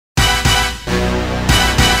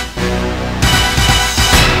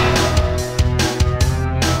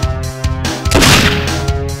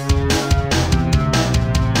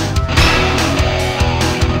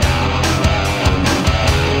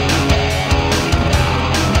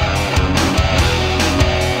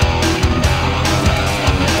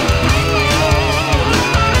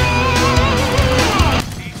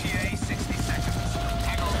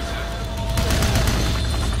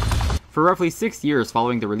For roughly 6 years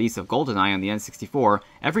following the release of GoldenEye on the N64,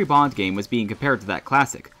 every Bond game was being compared to that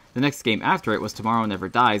classic. The next game after it was Tomorrow Never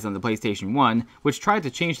Dies on the PlayStation 1, which tried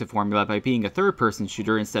to change the formula by being a third-person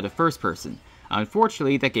shooter instead of first-person.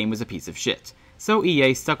 Unfortunately, that game was a piece of shit. So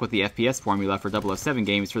EA stuck with the FPS formula for 007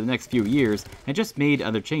 games for the next few years and just made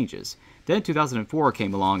other changes. Then 2004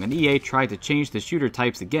 came along and EA tried to change the shooter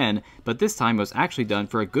types again, but this time it was actually done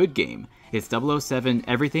for a good game. It's 007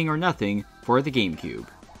 Everything or Nothing for the GameCube.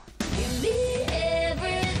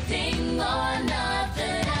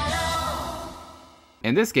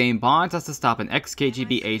 In this game, Bond has to stop an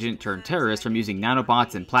ex-KGB agent turned terrorist from using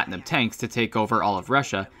nanobots and platinum tanks to take over all of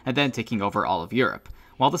Russia, and then taking over all of Europe.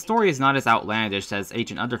 While the story is not as outlandish as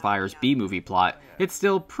Agent Underfire's B-movie plot, it's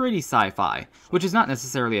still pretty sci-fi, which is not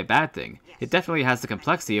necessarily a bad thing. It definitely has the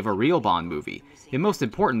complexity of a real Bond movie. It most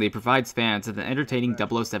importantly provides fans with an entertaining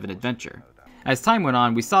 007 adventure. As time went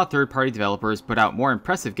on, we saw third-party developers put out more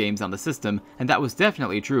impressive games on the system, and that was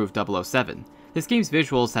definitely true of 007. This game's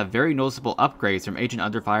visuals have very noticeable upgrades from Agent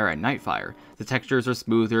Underfire and Nightfire. The textures are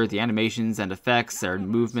smoother, the animations and effects and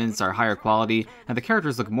movements are higher quality, and the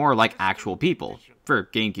characters look more like actual people, for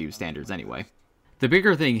GameCube standards anyway. The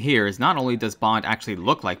bigger thing here is not only does Bond actually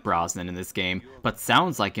look like Brosnan in this game, but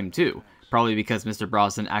sounds like him too, probably because Mr.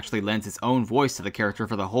 Brosnan actually lends his own voice to the character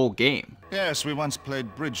for the whole game. Yes, we once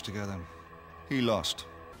played bridge together. He lost.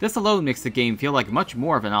 This alone makes the game feel like much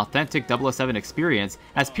more of an authentic 007 experience,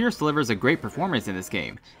 as Pierce delivers a great performance in this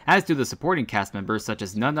game, as do the supporting cast members such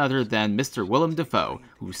as none other than Mr. Willem Dafoe,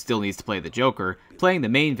 who still needs to play the Joker, playing the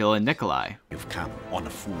main villain Nikolai. You've come on a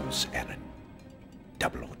fool's errand,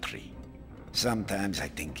 003. Sometimes I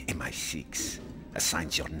think MI6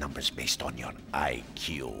 assigns your numbers based on your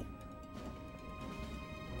IQ.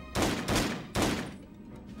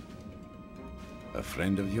 A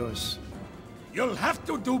friend of yours? You'll have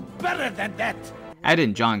to do better than that! Add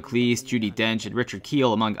in John Cleese, Judi Dench, and Richard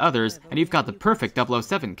Kiel, among others, and you've got the perfect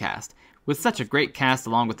 007 cast. With such a great cast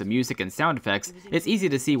along with the music and sound effects, it's easy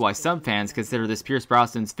to see why some fans consider this Pierce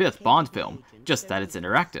Brosnan's 5th Bond film, just that it's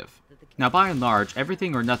interactive. Now by and large,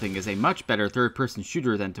 Everything or Nothing is a much better third-person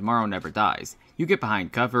shooter than Tomorrow Never Dies. You get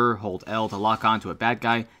behind cover, hold L to lock onto a bad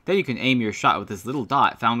guy, then you can aim your shot with this little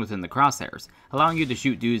dot found within the crosshairs, allowing you to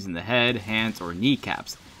shoot dudes in the head, hands, or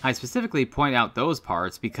kneecaps. I specifically point out those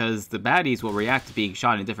parts because the baddies will react to being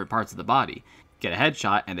shot in different parts of the body. Get a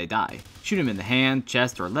headshot and they die. Shoot them in the hand,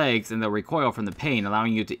 chest, or legs and they'll recoil from the pain,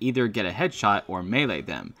 allowing you to either get a headshot or melee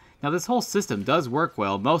them. Now this whole system does work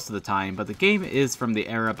well most of the time, but the game is from the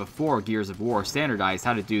era before Gears of War standardized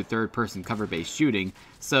how to do third-person cover-based shooting,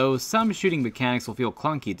 so some shooting mechanics will feel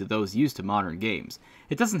clunky to those used to modern games.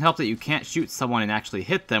 It doesn't help that you can't shoot someone and actually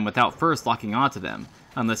hit them without first locking onto them,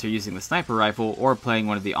 unless you're using the sniper rifle or playing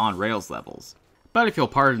one of the on-rails levels. But if you'll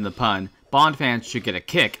pardon the pun, Bond fans should get a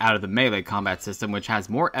kick out of the melee combat system, which has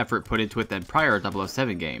more effort put into it than prior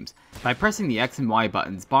 007 games. By pressing the X and Y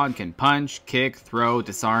buttons, Bond can punch, kick, throw,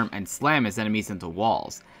 disarm, and slam his enemies into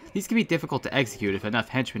walls. These can be difficult to execute if enough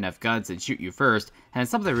henchmen have guns and shoot you first, and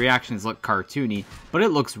some of the reactions look cartoony, but it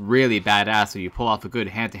looks really badass when you pull off a good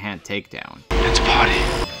hand-to-hand takedown. Let's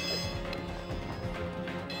party!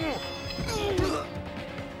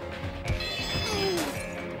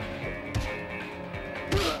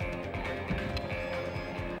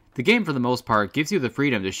 The game for the most part gives you the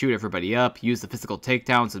freedom to shoot everybody up, use the physical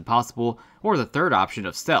takedowns when possible, or the third option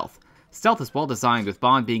of stealth. Stealth is well designed, with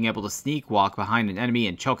Bond being able to sneak walk behind an enemy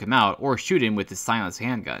and choke him out, or shoot him with his silenced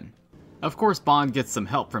handgun. Of course, Bond gets some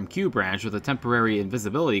help from Q Branch with a temporary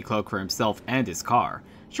invisibility cloak for himself and his car.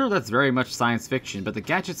 Sure, that's very much science fiction, but the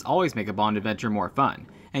gadgets always make a Bond adventure more fun.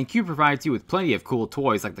 And Q provides you with plenty of cool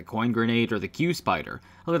toys like the coin grenade or the Q Spider,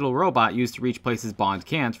 a little robot used to reach places Bond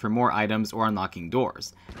can't for more items or unlocking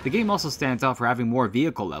doors. The game also stands out for having more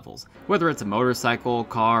vehicle levels. Whether it's a motorcycle,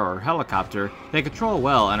 car, or helicopter, they control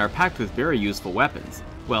well and are packed with very useful weapons.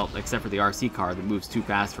 Well, except for the RC car that moves too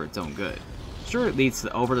fast for its own good. Sure, it leads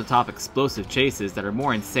to over-the-top explosive chases that are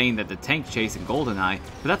more insane than the tank chase in GoldenEye,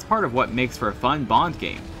 but that's part of what makes for a fun Bond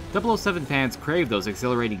game. 007 fans crave those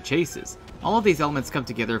exhilarating chases. All of these elements come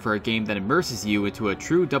together for a game that immerses you into a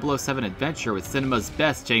true 007 adventure with cinema's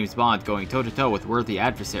best James Bond going toe-to-toe with worthy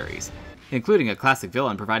adversaries, including a classic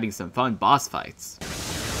villain providing some fun boss fights.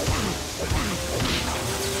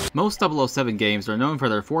 Most 007 games are known for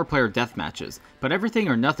their 4-player deathmatches, but Everything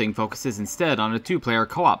or Nothing focuses instead on a 2-player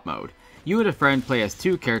co-op mode. You and a friend play as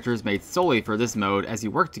 2 characters made solely for this mode as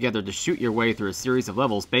you work together to shoot your way through a series of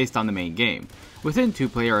levels based on the main game. Within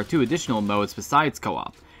 2-player are 2 additional modes besides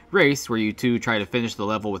co-op. Race, where you 2 try to finish the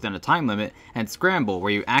level within a time limit, and Scramble,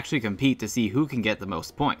 where you actually compete to see who can get the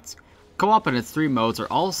most points. Co-op and its 3 modes are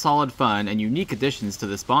all solid fun and unique additions to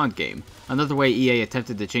this Bond game, another way EA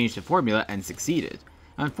attempted to change the formula and succeeded.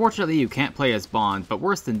 Unfortunately, you can't play as Bond, but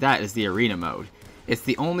worse than that is the Arena mode. It's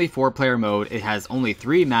the only 4-player mode, it has only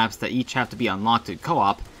 3 maps that each have to be unlocked in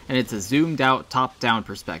co-op, and it's a zoomed out, top-down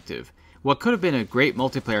perspective. What could have been a great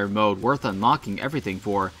multiplayer mode worth unlocking everything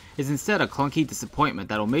for, is instead a clunky disappointment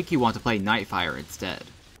that'll make you want to play Nightfire instead.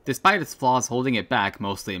 Despite its flaws holding it back,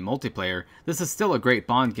 mostly in multiplayer, this is still a great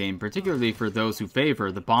Bond game, particularly for those who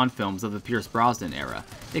favor the Bond films of the Pierce Brosnan era.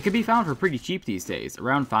 It can be found for pretty cheap these days,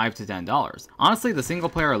 around $5 to $10. Honestly, the single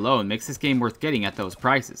player alone makes this game worth getting at those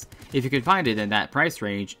prices. If you can find it in that price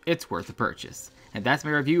range, it's worth a purchase. And that's my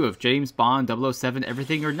review of James Bond 007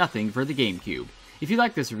 Everything or Nothing for the GameCube. If you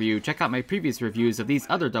like this review, check out my previous reviews of these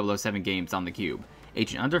other 007 games on the Cube,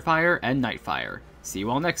 Agent Underfire and Nightfire. See you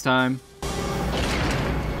all next time.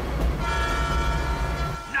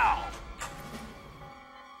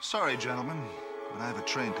 Sorry, gentlemen, but I have a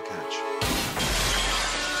train to catch.